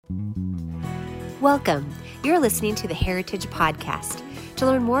Welcome. You're listening to the Heritage Podcast. To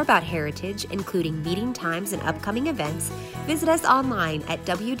learn more about Heritage, including meeting times and upcoming events, visit us online at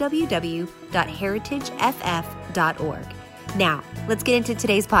www.heritageff.org. Now, let's get into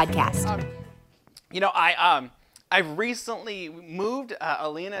today's podcast. I've recently moved.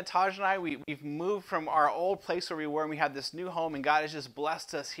 Alina, Taj, and I, we've moved from our old place where we were, and we have this new home, and God has just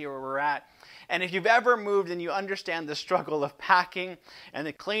blessed us here where we're at. And if you've ever moved and you understand the struggle of packing and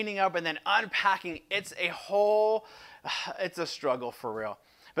the cleaning up and then unpacking, it's a struggle for real.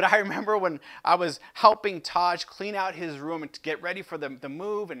 But I remember when I was helping Taj clean out his room and to get ready for the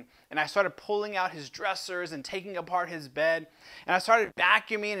move, and I started pulling out his dressers and taking apart his bed, and I started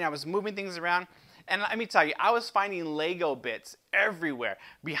vacuuming and I was moving things around. And let me tell you, I was finding Lego bits everywhere,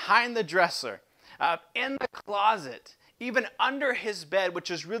 behind the dresser, in the closet, even under his bed,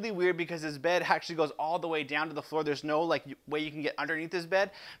 which is really weird because his bed actually goes all the way down to the floor. There's no way you can get underneath his bed,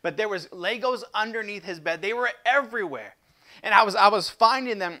 but there was Legos underneath his bed. They were everywhere. And I was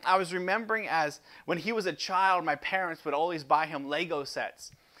finding them. I was remembering as when he was a child, my parents would always buy him Lego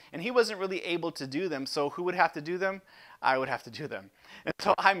sets. And he wasn't really able to do them, so who would have to do them? I would have to do them. And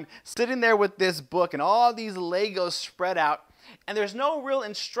so I'm sitting there with this book and all these Legos spread out, and there's no real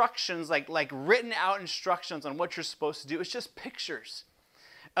instructions, like written out instructions on what you're supposed to do. It's just pictures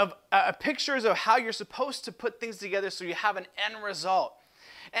of how you're supposed to put things together so you have an end result.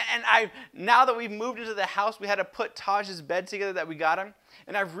 And now that we've moved into the house, we had to put Taj's bed together that we got him,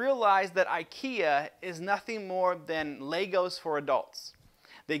 and I've realized that IKEA is nothing more than Legos for adults.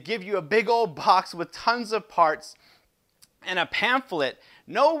 They give you a big old box with tons of parts and a pamphlet,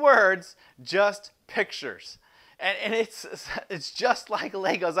 no words, just pictures. And it's just like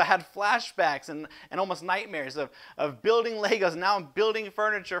Legos. I had flashbacks and almost nightmares of building Legos. Now I'm building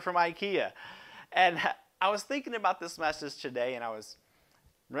furniture from IKEA. And I was thinking about this message today, and I was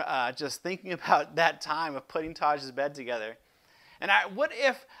just thinking about that time of putting Taj's bed together. And what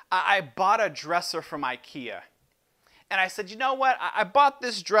if I bought a dresser from IKEA? And I said, you know what? I bought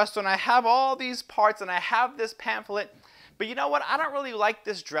this dresser, and I have all these parts, and I have this pamphlet. But you know what? I don't really like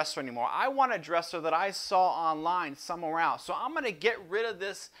this dresser anymore. I want a dresser that I saw online somewhere else. So I'm going to get rid of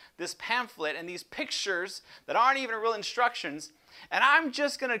this pamphlet and these pictures that aren't even real instructions, and I'm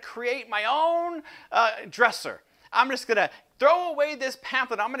just going to create my own dresser. I'm just going to throw away this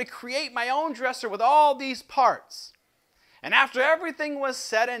pamphlet. I'm going to create my own dresser with all these parts. And after everything was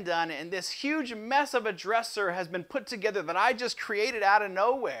said and done, and this huge mess of a dresser has been put together that I just created out of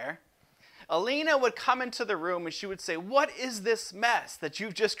nowhere, Alina would come into the room and she would say, "What is this mess that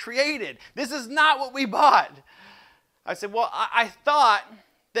you've just created? This is not what we bought." I said, "Well, I thought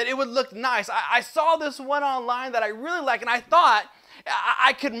that it would look nice. I saw this one online that I really like, and I thought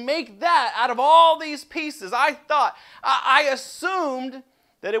I could make that out of all these pieces. I assumed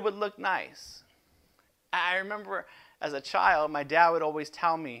that it would look nice." I remember as a child, my dad would always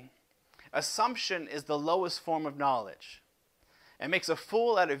tell me, assumption is the lowest form of knowledge. It makes a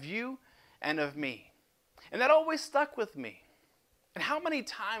fool out of you and of me. And that always stuck with me. And how many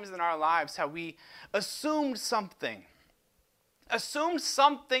times in our lives have we assumed something? Assumed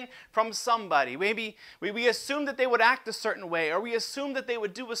something from somebody. Maybe we assumed that they would act a certain way, or we assumed that they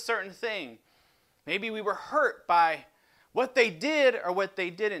would do a certain thing. Maybe we were hurt by what they did or what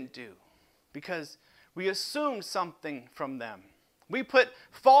they didn't do because we assumed something from them. We put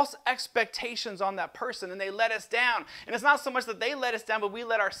false expectations on that person and they let us down. And it's not so much that they let us down, but we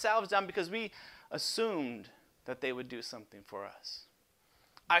let ourselves down because we assumed that they would do something for us.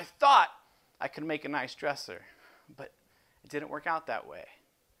 I thought I could make a nice dresser, but it didn't work out that way.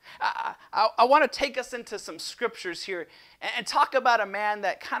 I want to take us into some scriptures here and talk about a man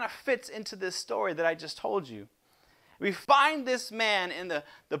that kind of fits into this story that I just told you. We find this man in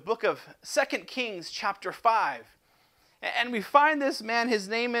the book of 2 Kings chapter 5. And we find this man, his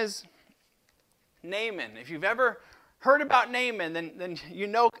name is Naaman. If you've ever heard about Naaman, then you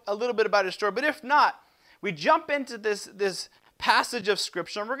know a little bit about his story. But if not, we jump into this passage of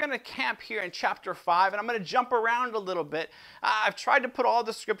Scripture, and we're going to camp here in chapter 5, and I'm going to jump around a little bit. I've tried to put all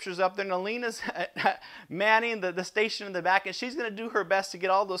the Scriptures up there, and Alina's manning the station in the back, and she's going to do her best to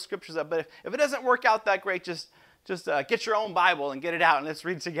get all those Scriptures up. But if it doesn't work out that great, just get your own Bible and get it out, and let's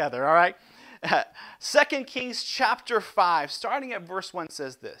read together, all right? 2 Kings chapter 5, starting at verse 1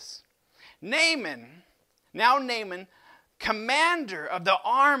 says this. Naaman, commander of the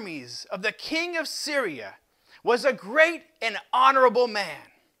armies of the king of Syria, was a great and honorable man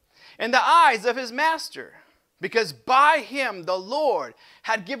in the eyes of his master, because by him the Lord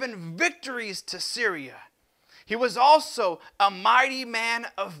had given victories to Syria. He was also a mighty man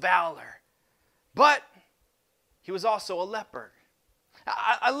of valor, but he was also a leper.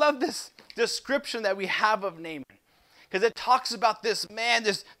 I love this description that we have of Naaman, because it talks about this man,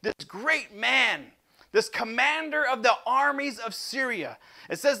 this great man, this commander of the armies of Syria.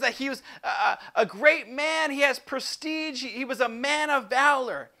 It says that he was a great man. He has prestige. He was a man of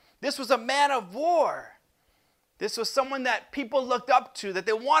valor. This was a man of war. This was someone that people looked up to, that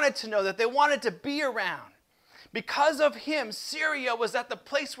they wanted to know, that they wanted to be around. Because of him, Syria was at the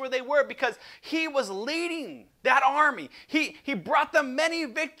place where they were, because he was leading that army. He brought them many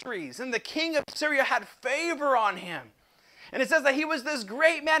victories, and the king of Syria had favor on him. And it says that he was this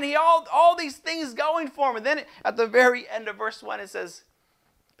great man. He had all these things going for him. And then at the very end of verse 1, it says,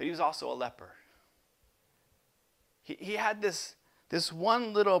 but he was also a leper. He had this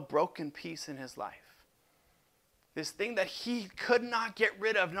one little broken piece in his life. This thing that he could not get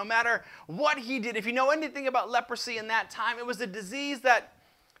rid of, no matter what he did. If you know anything about leprosy in that time, it was a disease that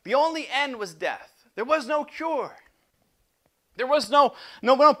the only end was death. There was no cure. There was no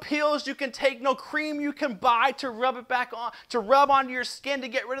pills you can take, no cream you can buy to rub it back on, to rub onto your skin to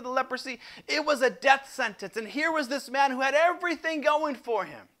get rid of the leprosy. It was a death sentence. And here was this man who had everything going for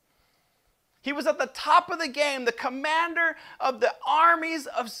him. He was at the top of the game, the commander of the armies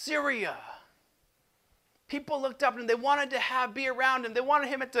of Syria. People looked up and they wanted to be around him. They wanted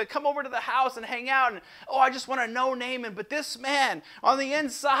him to come over to the house and hang out. And, I just want to know Naaman. But this man on the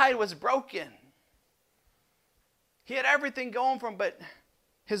inside was broken. He had everything going for him, but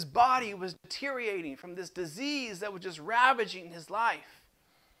his body was deteriorating from this disease that was just ravaging his life.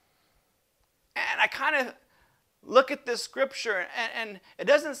 And I kind of look at this scripture, and it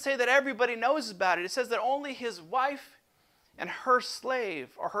doesn't say that everybody knows about it. It says that only his wife and her slave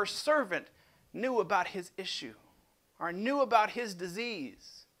or her servant knew about his issue or knew about his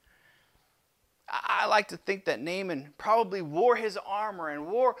disease. I like to think that Naaman probably wore his armor and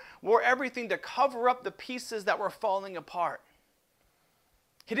wore everything to cover up the pieces that were falling apart.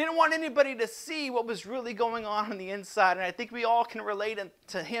 He didn't want anybody to see what was really going on the inside, and I think we all can relate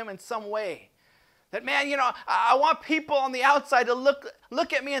to him in some way. That, man, I want people on the outside to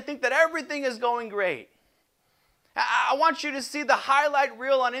look at me and think that everything is going great. I want you to see the highlight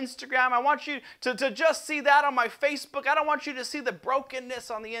reel on Instagram. I want you to just see that on my Facebook. I don't want you to see the brokenness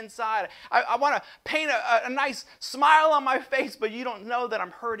on the inside. I want to paint a nice smile on my face, but you don't know that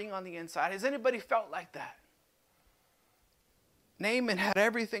I'm hurting on the inside. Has anybody felt like that? Naaman had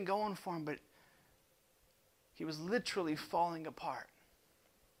everything going for him, but he was literally falling apart.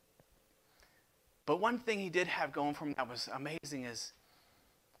 But one thing he did have going for him that was amazing is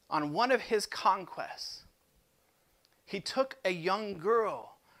on one of his conquests, he took a young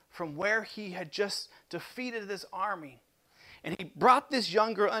girl from where he had just defeated this army. And he brought this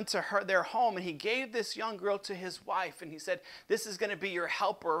young girl into their home, and he gave this young girl to his wife. And he said, this is going to be your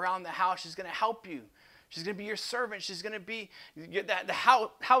helper around the house. She's going to help you. She's going to be your servant. She's going to be the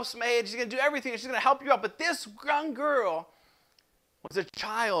housemaid. She's going to do everything. She's going to help you out. But this young girl was a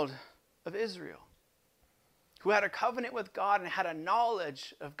child of Israel who had a covenant with God and had a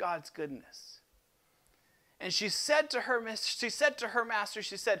knowledge of God's goodness. And she said to her master,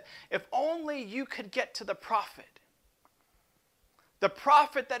 she said, if only you could get to the prophet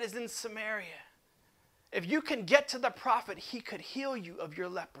that is in Samaria. If you can get to the prophet, he could heal you of your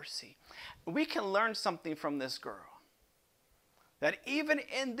leprosy. We can learn something from this girl. That even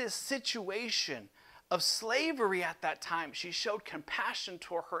in this situation of slavery at that time, she showed compassion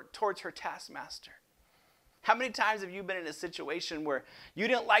towards her taskmaster. How many times have you been in a situation where you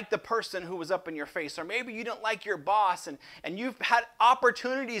didn't like the person who was up in your face, or maybe you didn't like your boss, and you've had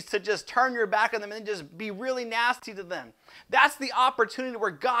opportunities to just turn your back on them and just be really nasty to them? That's the opportunity where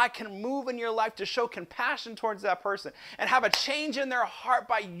God can move in your life to show compassion towards that person and have a change in their heart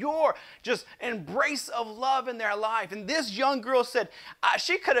by your just embrace of love in their life. And this young girl said,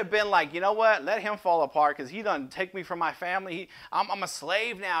 she could have been like, you know what, let him fall apart because he done take me from my family. I'm a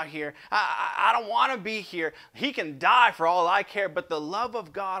slave now here. I don't want to be here. He can die for all I care. But the love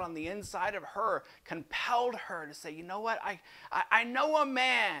of God on the inside of her compelled her to say, you know what, I know a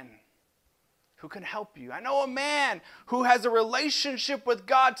man who can help you. I know a man who has a relationship with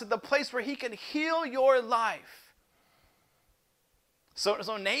God to the place where he can heal your life. So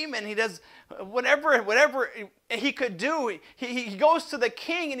Naaman, he does whatever he could do. He goes to the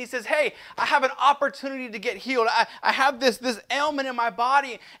king and he says, hey, I have an opportunity to get healed. I have this ailment in my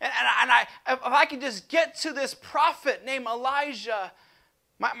body. And if I could just get to this prophet named Elijah,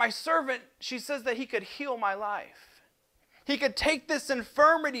 my servant, she says that he could heal my life. He could take this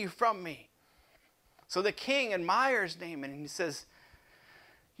infirmity from me. So the king admires Naaman and he says,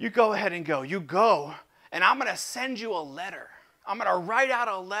 you go ahead and go. You go, and I'm going to send you a letter. I'm going to write out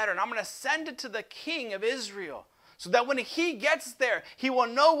a letter, and I'm going to send it to the king of Israel so that when he gets there, he will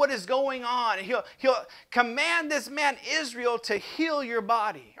know what is going on. And he'll command this man Israel to heal your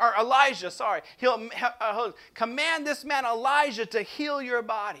body. Or Elijah, sorry. He'll command this man Elijah to heal your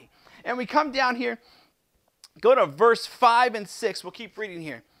body. And we come down here, go to verse 5 and 6. We'll keep reading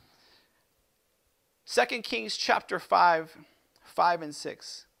here. 2 Kings chapter 5, 5 and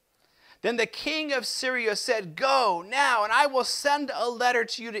 6. Then the king of Syria said, "Go now, and I will send a letter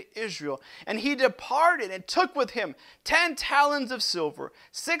to you to Israel." And he departed and took with him 10 talents of silver,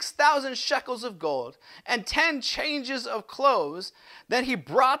 6,000 shekels of gold, and 10 changes of clothes. Then he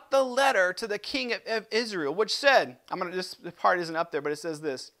brought the letter to the king of Israel, which said, this part isn't up there, but it says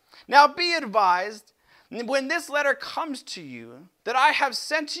this. "Now be advised, when this letter comes to you, that I have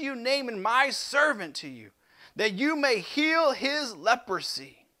sent to you Naaman, my servant, to you, that you may heal his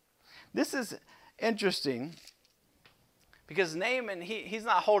leprosy." This is interesting because Naaman, he's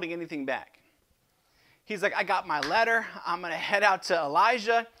not holding anything back. He's like, I got my letter. I'm going to head out to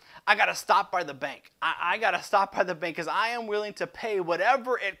Elijah. I got to stop by the bank. I got to stop by the bank because I am willing to pay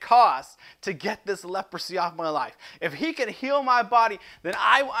whatever it costs to get this leprosy off my life. If he can heal my body, then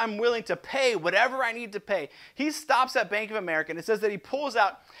I'm willing to pay whatever I need to pay. He stops at Bank of America, and it says that he pulls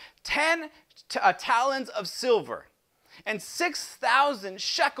out 10 talents of silver and 6,000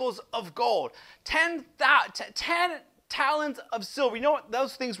 shekels of gold. 10 talents of silver. You know what?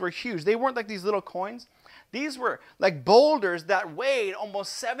 Those things were huge. They weren't like these little coins. These were like boulders that weighed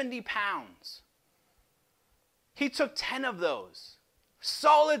almost 70 pounds. He took 10 of those,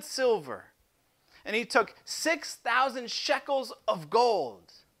 solid silver, and he took 6,000 shekels of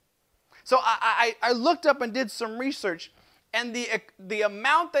gold. So I looked up and did some research, and the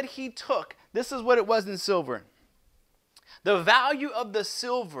amount that he took, this is what it was in silver. The value of the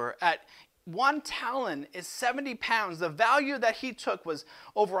silver at 1 talent is 70 pounds. The value that he took was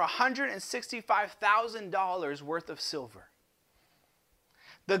over $165,000 worth of silver.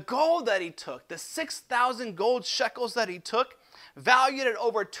 The gold that he took, the 6,000 gold shekels that he took, valued at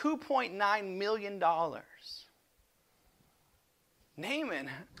over $2.9 million. Naaman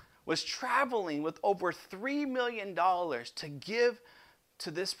was traveling with over $3 million to give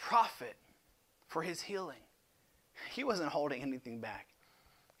to this prophet for his healing. He wasn't holding anything back.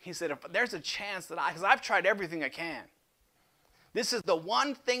 He said, if there's a chance that because I've tried everything I can. This is the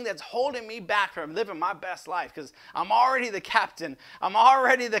one thing that's holding me back from living my best life because I'm already the captain. I'm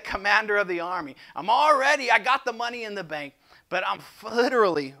already the commander of the army. I got the money in the bank, but I'm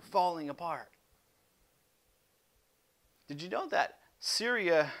literally falling apart. Did you know that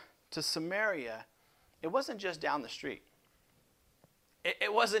Syria to Samaria, it wasn't just down the street.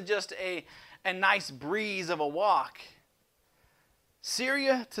 It wasn't just a nice breeze of a walk.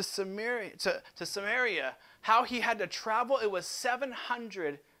 Syria to Samaria, how he had to travel, it was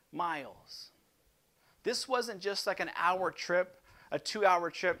 700 miles. This wasn't just like an hour trip, a 2-hour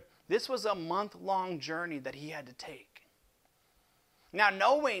trip. This was a month-long journey that he had to take. Now,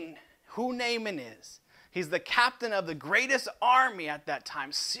 knowing who Naaman is, he's the captain of the greatest army at that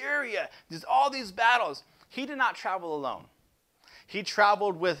time. Syria, there's all these battles. He did not travel alone. He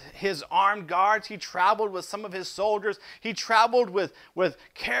traveled with his armed guards. He traveled with some of his soldiers. He traveled with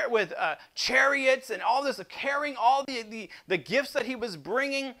chariots and all this, carrying all the gifts that he was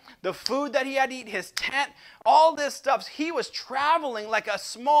bringing, the food that he had to eat, his tent, all this stuff. He was traveling like a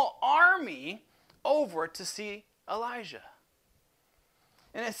small army over to see Elijah.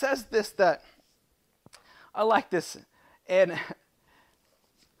 And it says this that, I like this, and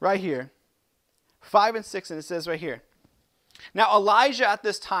right here, 5 and 6, and it says right here, now Elijah at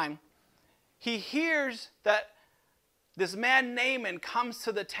this time, he hears that this man Naaman comes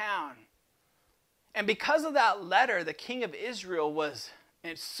to the town. And because of that letter, the king of Israel was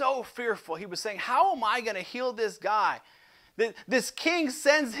so fearful. He was saying, how am I going to heal this guy? This king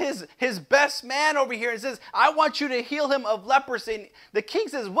sends his best man over here and says, I want you to heal him of leprosy. And the king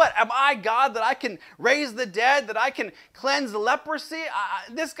says, what? Am I God that I can raise the dead, that I can cleanse leprosy?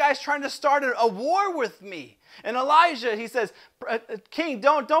 This guy's trying to start a war with me. And Elijah, he says, King,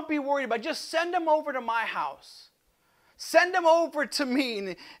 don't be worried about it. Just send him over to my house. Send him over to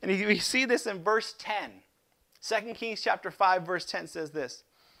me. And we see this in verse 10. 2 Kings chapter 5, verse 10 says this.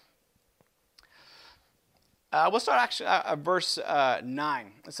 We'll start actually at verse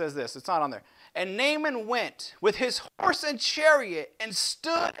 9. It says this. It's not on there. And Naaman went with his horse and chariot and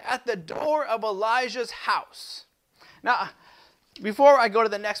stood at the door of Elijah's house. Now, before I go to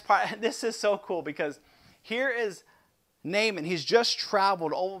the next part, this is so cool because here is Naaman. He's just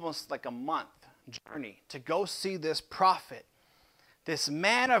traveled almost like a month journey to go see this prophet, this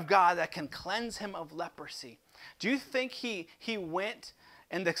man of God that can cleanse him of leprosy. Do you think he went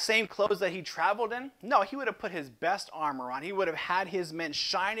in the same clothes that he traveled in? No, he would have put his best armor on. He would have had his men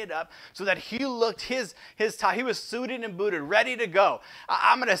shine it up so that he looked his tie. He was suited and booted, ready to go.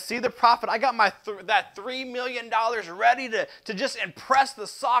 I'm going to see the prophet. I got that $3 million ready to just impress the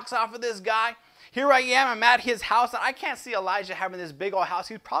socks off of this guy. Here I am, I'm at his house, and I can't see Elijah having this big old house.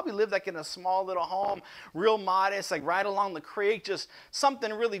 He probably lived like in a small little home, real modest, like right along the creek, just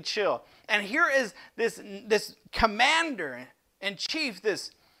something really chill. And here is this commander and chief,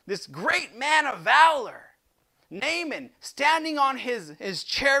 this great man of valor, Naaman, standing on his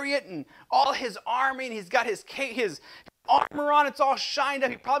chariot and all his army, and he's got his armor on, it's all shined up.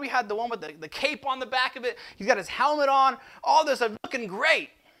 He probably had the one with the cape on the back of it. He's got his helmet on, all this stuff, looking great.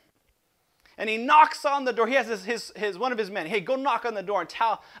 And he knocks on the door. He has his one of his men. Hey, go knock on the door and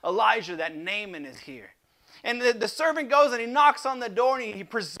tell Elijah that Naaman is here. And the servant goes and he knocks on the door and he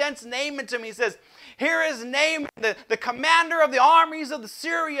presents Naaman to him. He says, here is Naaman, the commander of the armies of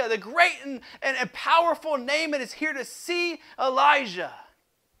Syria, the great and powerful Naaman is here to see Elijah.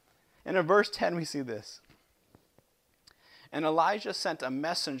 And in verse 10 we see this. And Elijah sent a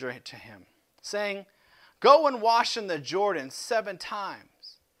messenger to him, saying, go and wash in the Jordan 7 times.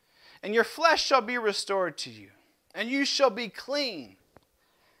 And your flesh shall be restored to you, and you shall be clean.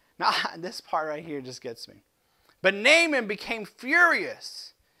 Now, this part right here just gets me. But Naaman became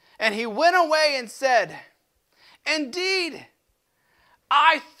furious, and he went away and said, indeed,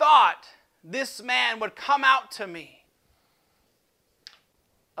 I thought this man would come out to me.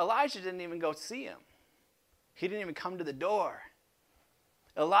 Elijah didn't even go see him. He didn't even come to the door.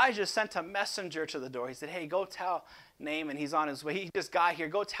 Elijah sent a messenger to the door. He said, hey, go tell Naaman, he's on his way. He just got here.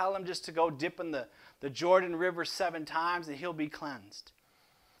 Go tell him just to go dip in the Jordan River 7 times and he'll be cleansed.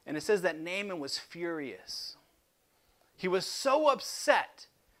 And it says that Naaman was furious. He was so upset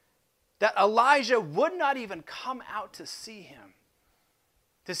that Elijah would not even come out to see him.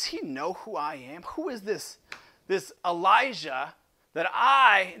 Does he know who I am? Who is this Elijah that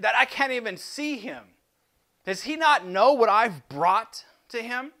I can't even see him? Does he not know what I've brought to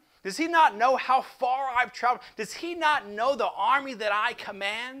him? Does he not know how far I've traveled? Does he not know the army that I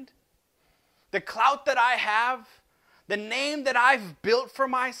command? The clout that I have? The name that I've built for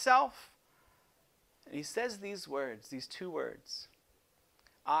myself? And he says these words, these 2 words.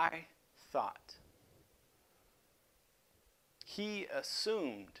 I thought. He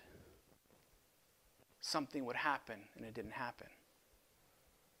assumed something would happen and it didn't happen.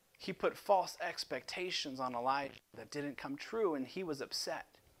 He put false expectations on Elijah that didn't come true and he was upset.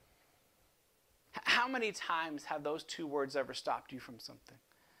 How many times have those 2 words ever stopped you from something?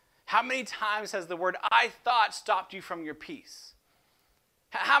 How many times has the word I thought stopped you from your peace?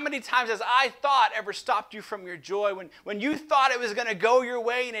 How many times has I thought ever stopped you from your joy when you thought it was going to go your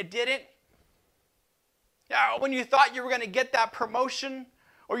way and it didn't? When you thought you were going to get that promotion,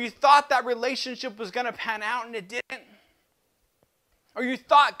 or you thought that relationship was going to pan out and it didn't? Or you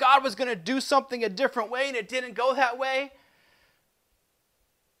thought God was going to do something a different way and it didn't go that way?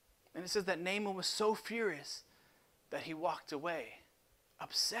 And it says that Naaman was so furious that he walked away,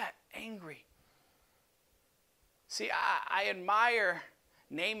 upset, angry. See, I admire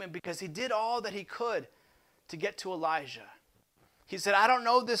Naaman because he did all that he could to get to Elijah. He said, I don't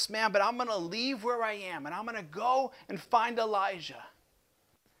know this man, but I'm going to leave where I am and I'm going to go and find Elijah.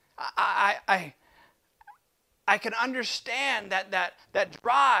 I can understand that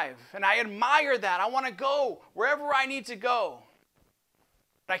drive, and I admire that. I want to go wherever I need to go.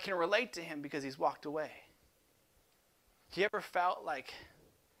 But I can relate to him because he's walked away. He ever felt like,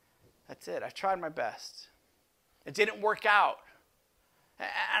 that's it, I tried my best. It didn't work out.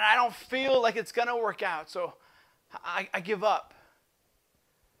 And I don't feel like it's going to work out, so I give up.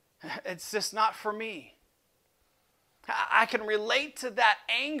 It's just not for me. I can relate to that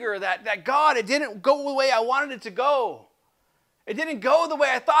anger, that God, it didn't go the way I wanted it to go. It didn't go the way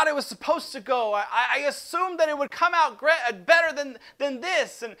I thought it was supposed to go. I assumed that it would come out better than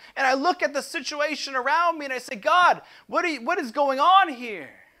this. And I look at the situation around me and I say, God, what is going on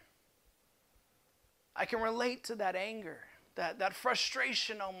here? I can relate to that anger, that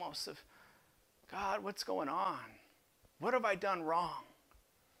frustration almost of, God, what's going on? What have I done wrong?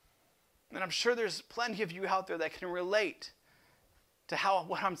 And I'm sure there's plenty of you out there that can relate to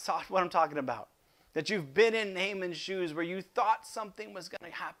what I'm talking about. That you've been in Naaman's shoes where you thought something was going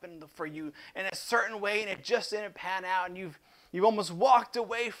to happen for you in a certain way and it just didn't pan out and you've almost walked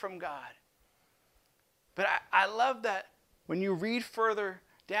away from God. But I love that when you read further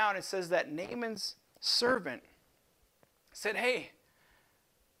down, it says that Naaman's servant said, hey,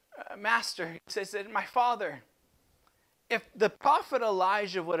 master, he said, my father, if the prophet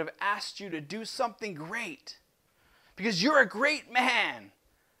Elijah would have asked you to do something great, because you're a great man,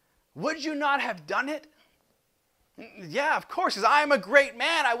 would you not have done it? Yeah, of course, because I am a great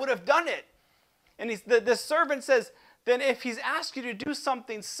man, I would have done it. And the servant says, then if he's asked you to do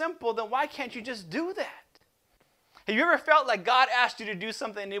something simple, then why can't you just do that? Have you ever felt like God asked you to do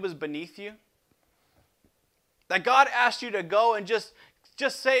something and it was beneath you? That God asked you to go and just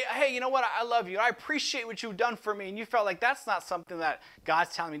say, hey, you know what, I love you. I appreciate what you've done for me. And you felt like that's not something that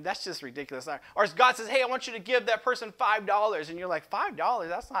God's telling me. That's just ridiculous. Or God says, hey, I want you to give that person $5. And you're like, $5?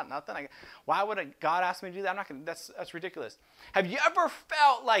 That's not nothing. Why would God ask me to do that? I'm not going to. That's ridiculous. Have you ever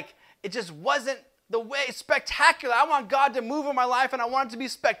felt like it just wasn't the way spectacular? I want God to move in my life and I want it to be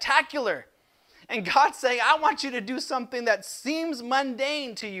spectacular. And God's saying, I want you to do something that seems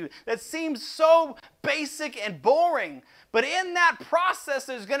mundane to you, that seems so basic and boring. But in that process,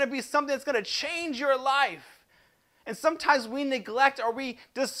 there's going to be something that's going to change your life. And sometimes we neglect or we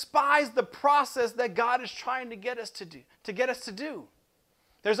despise the process that God is trying to get us to do.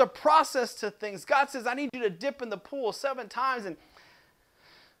 There's a process to things. God says, I need you to dip in the pool 7 times.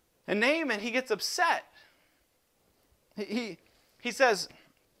 And Naaman, he gets upset. He says,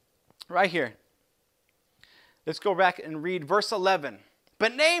 right here, let's go back and read verse 11.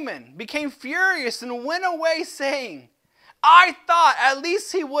 But Naaman became furious and went away saying, I thought at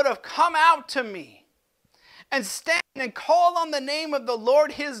least he would have come out to me and stand and call on the name of the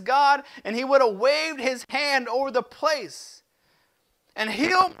Lord his God, and he would have waved his hand over the place and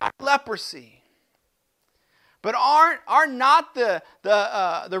healed my leprosy. But are not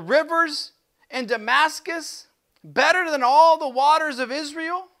the rivers in Damascus better than all the waters of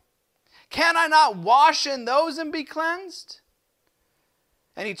Israel? Can I not wash in those and be cleansed?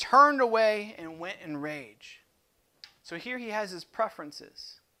 And he turned away and went in rage. So here he has his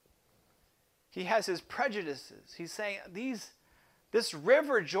preferences. He has his prejudices. He's saying, this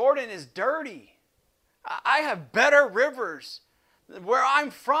river, Jordan, is dirty. I have better rivers. Where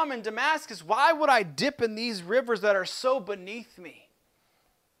I'm from in Damascus, why would I dip in these rivers that are so beneath me?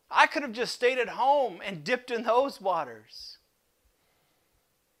 I could have just stayed at home and dipped in those waters.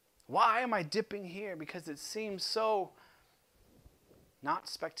 Why am I dipping here? Because it seems so not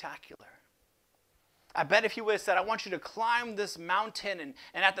spectacular. I bet if he would have said, I want you to climb this mountain, and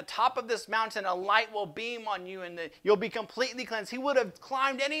at the top of this mountain, a light will beam on you, and you'll be completely cleansed. He would have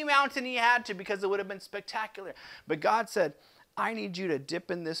climbed any mountain he had to because it would have been spectacular. But God said, I need you to dip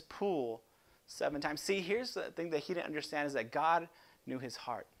in this pool 7 times. See, here's the thing that he didn't understand is that God knew his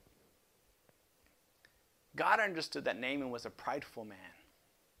heart. God understood that Naaman was a prideful man.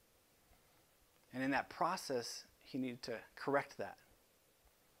 And in that process, he needed to correct that.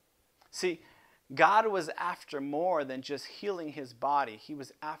 See, God was after more than just healing his body. He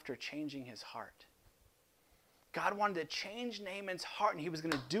was after changing his heart. God wanted to change Naaman's heart, and he was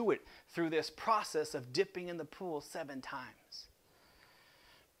going to do it through this process of dipping in the pool 7 times.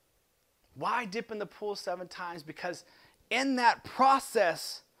 Why dip in the pool 7 times? Because in that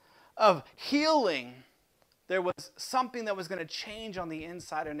process of healing, there was something that was going to change on the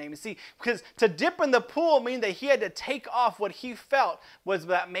inside of Naaman. See, because to dip in the pool means that he had to take off what he felt was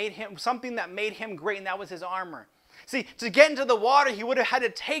that made him something that made him great, and that was his armor. See, to get into the water, he would have had to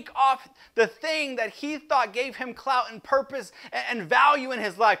take off the thing that he thought gave him clout and purpose and value in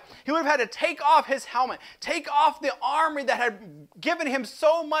his life. He would have had to take off his helmet, take off the armor that had given him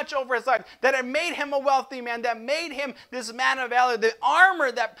so much over his life, that had made him a wealthy man, that made him this man of valor, the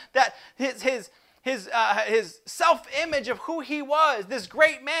armor that his self-image of who he was, this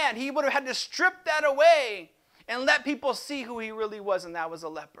great man. He would have had to strip that away and let people see who he really was, and that was a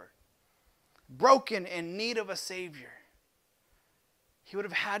leper. Broken, in need of a Savior. He would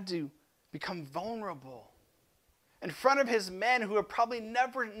have had to become vulnerable in front of his men who had probably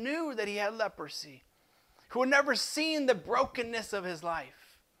never knew that he had leprosy, who had never seen the brokenness of his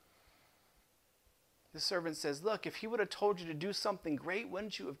life. The servant says, look, if he would have told you to do something great,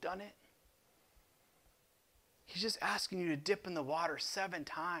 wouldn't you have done it? He's just asking you to dip in the water 7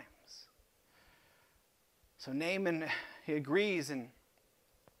 times. So Naaman, he agrees, and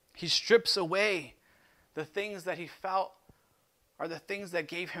he strips away the things that he felt are the things that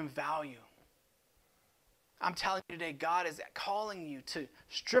gave him value. I'm telling you today, God is calling you to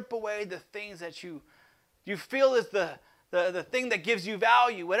strip away the things that you feel is the thing that gives you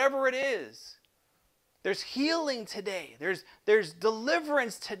value, whatever it is. There's healing today. There's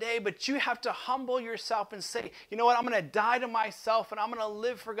deliverance today, but you have to humble yourself and say, you know what, I'm going to die to myself and I'm going to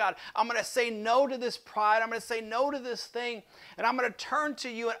live for God. I'm going to say no to this pride. I'm going to say no to this thing, and I'm going to turn to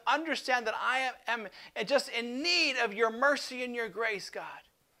you and understand that I am just in need of your mercy and your grace, God.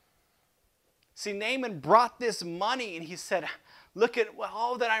 See, Naaman brought this money and he said, look at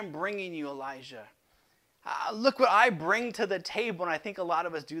all that I'm bringing you, Elijah. Look what I bring to the table. And I think a lot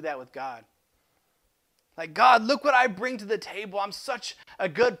of us do that with God. Like, God, look what I bring to the table. I'm such a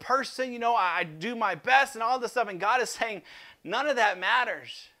good person. I do my best and all this stuff. And God is saying, none of that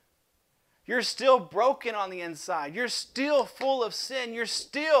matters. You're still broken on the inside. You're still full of sin. You're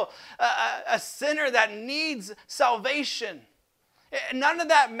still a sinner that needs salvation. None of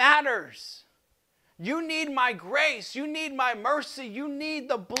that matters. You need my grace. You need my mercy. You need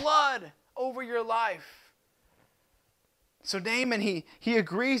the blood over your life. So Naaman, he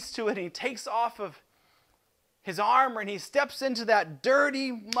agrees to it. And he takes off of his armor and he steps into that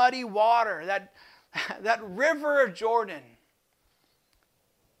dirty, muddy water, that river of Jordan.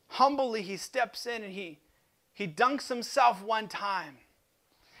 Humbly, he steps in and he dunks himself one time.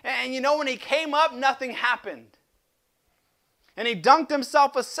 And when he came up, nothing happened. And he dunked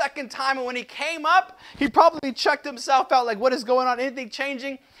himself a second time. And when he came up, he probably checked himself out like, what is going on? Anything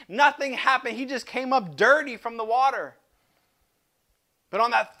changing? Nothing happened. He just came up dirty from the water. But on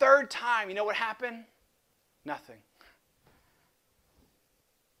that third time, you know what happened? Nothing.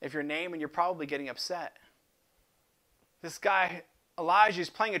 If you're Naaman, you're probably getting upset. This guy, Elijah,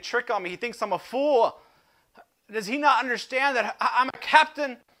 is playing a trick on me. He thinks I'm a fool. Does he not understand that I'm a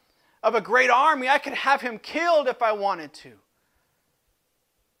captain of a great army? I could have him killed if I wanted to.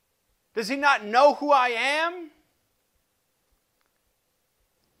 Does he not know who I am?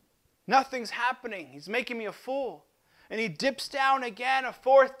 Nothing's happening. He's making me a fool. And he dips down again a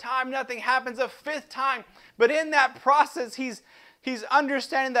fourth time. Nothing happens a fifth time. But in that process, he's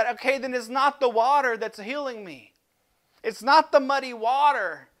understanding that, okay, then it's not the water that's healing me. It's not the muddy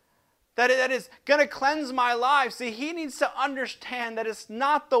water that is going to cleanse my life. See, he needs to understand that it's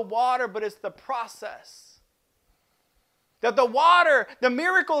not the water, but it's the process. That the water, the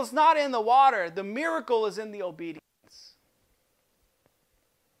miracle is not in the water. The miracle is in the obedience.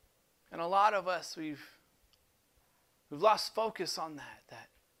 And a lot of us, we've lost focus on that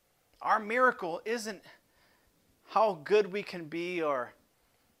our miracle isn't how good we can be or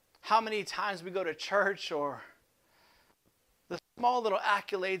how many times we go to church or the small little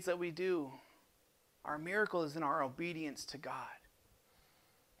accolades that we do. Our miracle is in our obedience to God.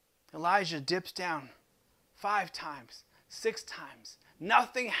 Elijah dips down 5 times, 6 times.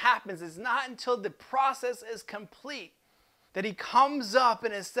 Nothing happens. It's not until the process is complete that he comes up,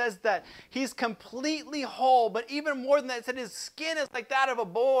 and it says that he's completely whole. But even more than that, it said his skin is like that of a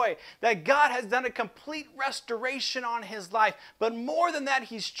boy. That God has done a complete restoration on his life. But more than that,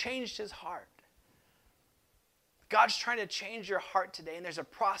 he's changed his heart. God's trying to change your heart today, and there's a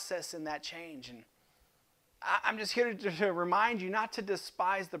process in that change. And I'm just here to remind you not to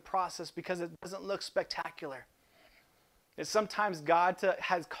despise the process because it doesn't look spectacular. It's sometimes God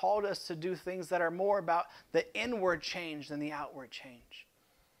has called us to do things that are more about the inward change than the outward change.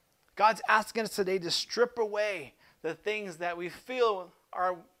 God's asking us today to strip away the things that we feel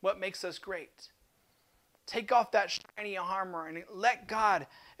are what makes us great. Take off that shiny armor and let God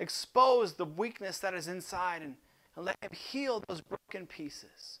expose the weakness that is inside and let him heal those broken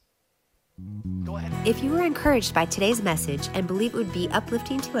pieces. Go ahead. If you were encouraged by today's message and believe it would be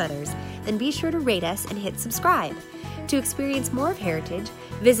uplifting to others, then be sure to rate us and hit subscribe. To experience more of Heritage,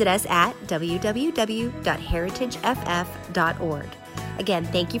 visit us at www.heritageff.org. Again,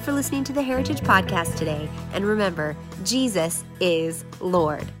 thank you for listening to the Heritage Podcast today. And remember, Jesus is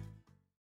Lord.